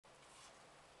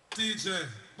DJ,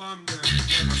 bam there,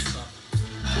 never stop.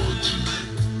 I'm on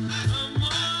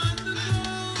the go,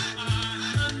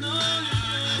 I know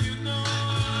you know.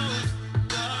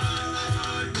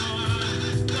 God,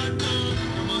 no,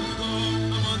 I'm on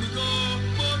the go,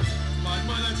 but bad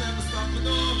man I try to stop me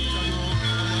though.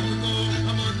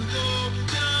 I'm on the go,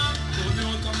 yeah. Don't you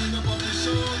want coming up on the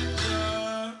show,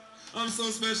 yeah. I'm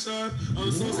so special,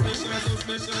 so special.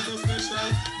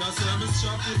 That's why I'm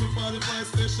strapped with my 45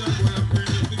 special. Boy, I'm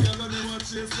bringing together, they want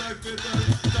chase like petal.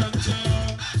 Ganja.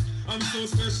 I'm so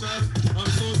special,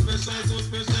 so special.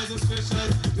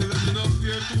 Tell them enough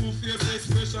fear, too fierce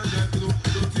expression. That you know,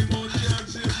 dirty mouth can't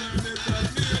chase like metal.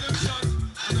 Me and them shot,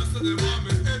 and I said they want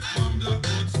me head from black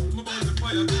butts. My bond the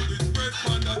fire, do this bread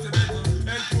from that metal.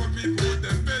 Head for people with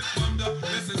them bed from that.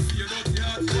 Listen, see you dirty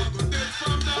heart, you are going dead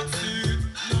from that seed.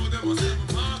 Now them must have a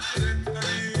mark for them to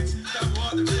reach. That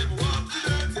what them say, walk to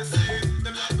them to see.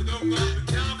 Them lock me down, but we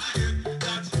can't forget.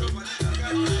 That you over the guy.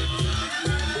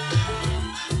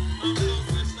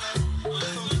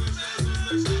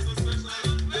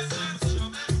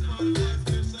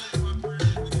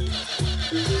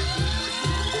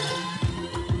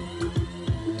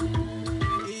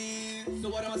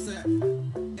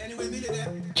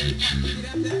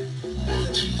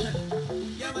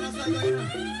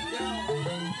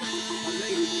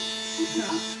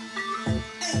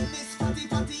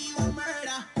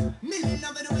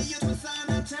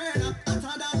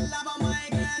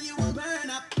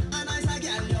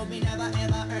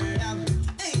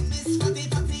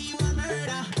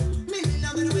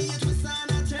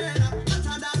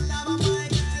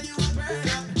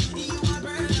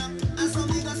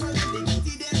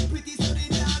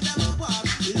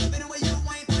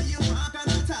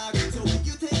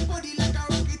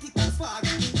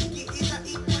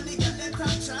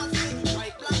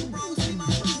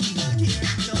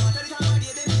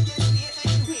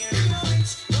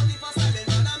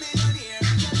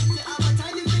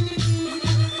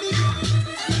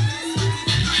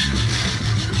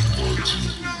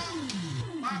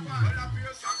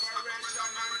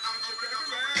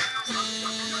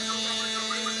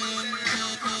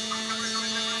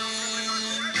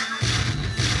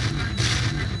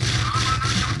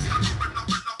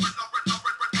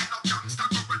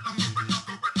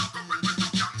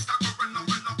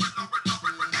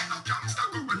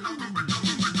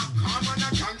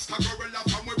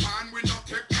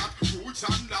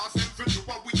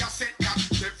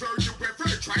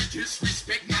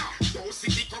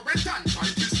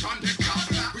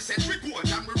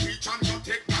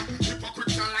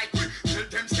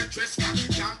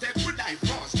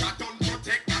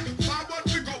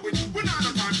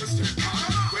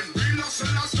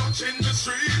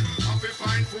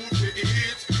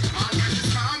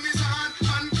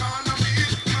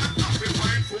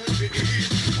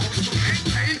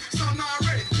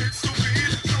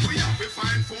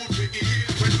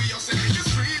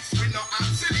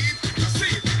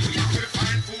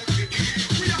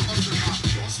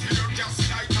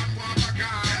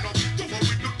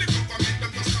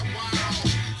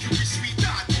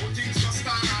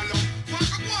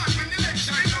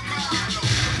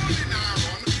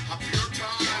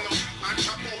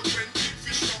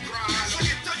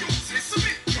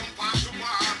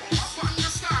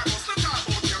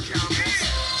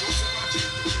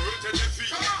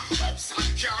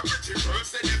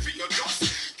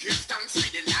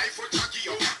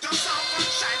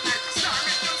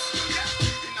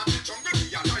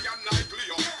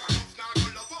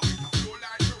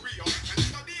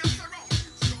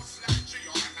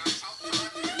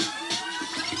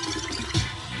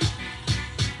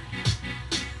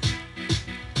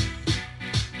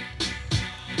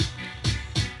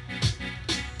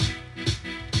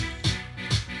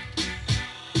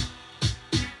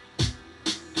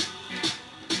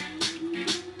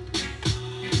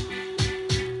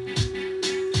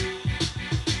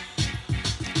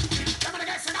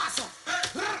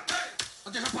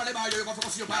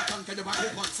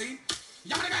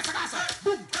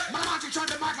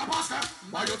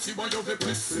 Voglio che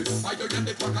pressi, ma io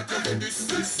niente qua che ti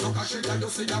dissi. Non cascetta io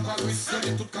sei a Paris,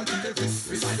 io tu canti che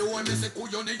fissi. Sai io e me se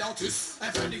coglioni d'autis. E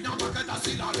prendi una macchetta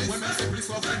si la ris. Me se plis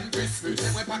of en bis. Se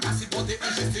vuoi paga si pote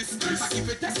e justice. Sa chi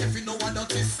fe teste fino a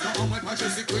notis. Non vuoi pa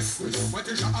Jésus Christ. Vuoi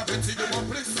te già aventi di buon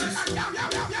plis.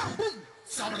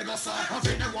 Somebody go so, I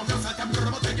think they want to set them to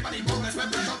take it by the bonus when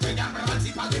we shot the damn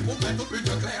romancy by the movement to be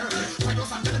declared. When you're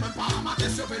some gentlemen, Palma,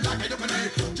 this will be like a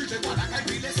company. Chichi, what I can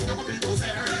feel is no one goes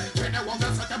there. When they want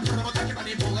to set them to take it by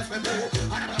the bonus when we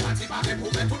I never romancy by the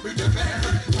movement to be declared.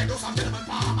 When you're some gentlemen,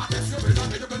 Palma, this will be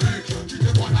like a company.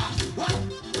 Chichi, what I, what?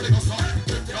 When they go so,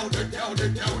 they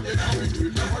down,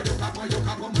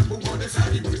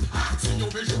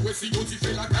 si yo ti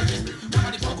fè la kalime.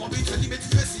 Kama di pa konbite, li me ti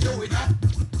fè si yo e da.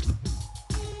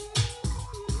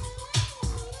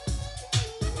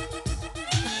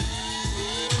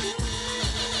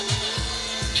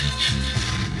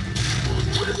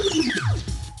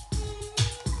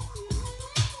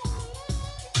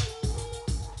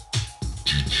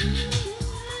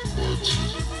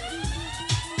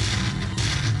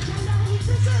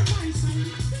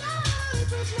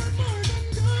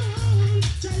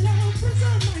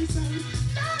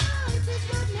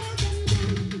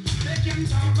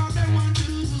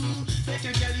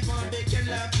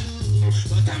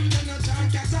 But I'm gonna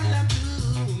talk as I love to.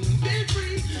 Be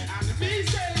free and be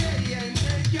safe.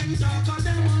 They can talk all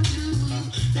they want to.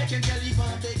 They can tell you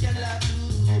what they can love to.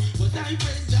 But I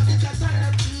praise God because I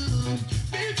love to.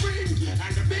 Be free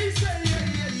and be safe.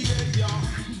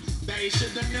 They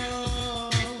should know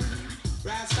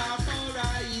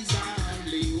Rastafari is the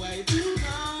only way to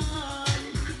go.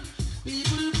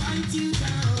 People fight you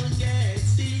down, yet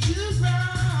still you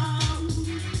grow.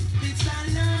 It's the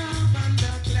love and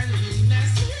the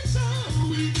cleanliness we show.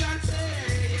 We got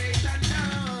faith and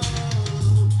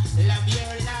know. Love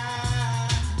your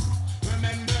life.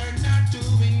 Remember not to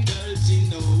indulge in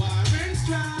no war and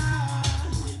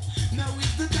strife. Now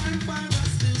is the time for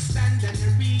us to stand and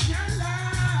realize.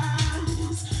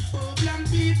 Oh, black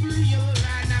people, you're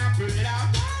an apple of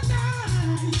the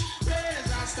eye. Praise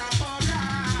Rastafari.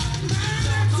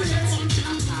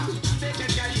 They can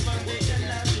get even, they can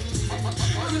love you.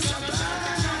 Oh, you're so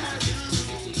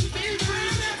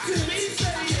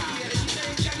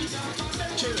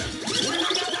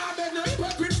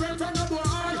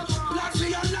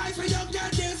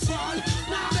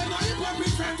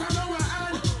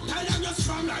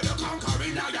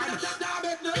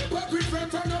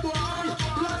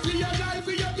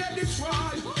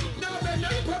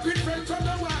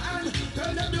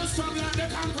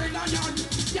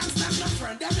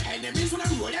them enemies when I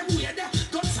roll them weird.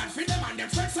 Guns and free them and them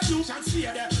friends solutions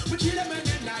fear them. We kill them in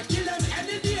the night, kill them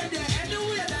any day there,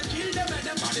 anywhere that kill them and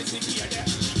them bodies in here there.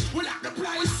 We lock the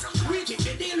price, we keep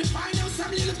the deal, we find out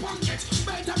some little pockets.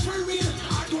 Better for real,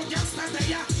 I don't gangsters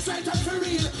they are straight up for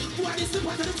real. What is the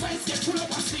part of the face get full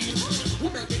of a steel? We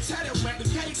make it tell them when the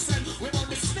cakes and we want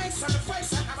the snakes on the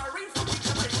face and I'm a ring for what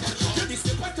to make them. You this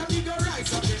the part of the go rise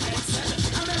up the head cell.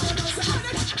 I'm never gonna say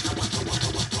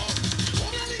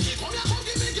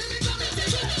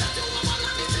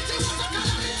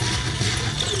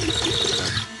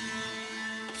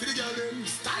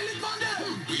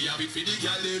for the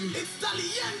girl them. It's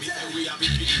Italian. We have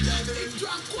it for the girl them. It's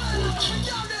tranquil.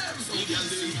 We have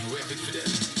it for them. We have it for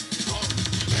them.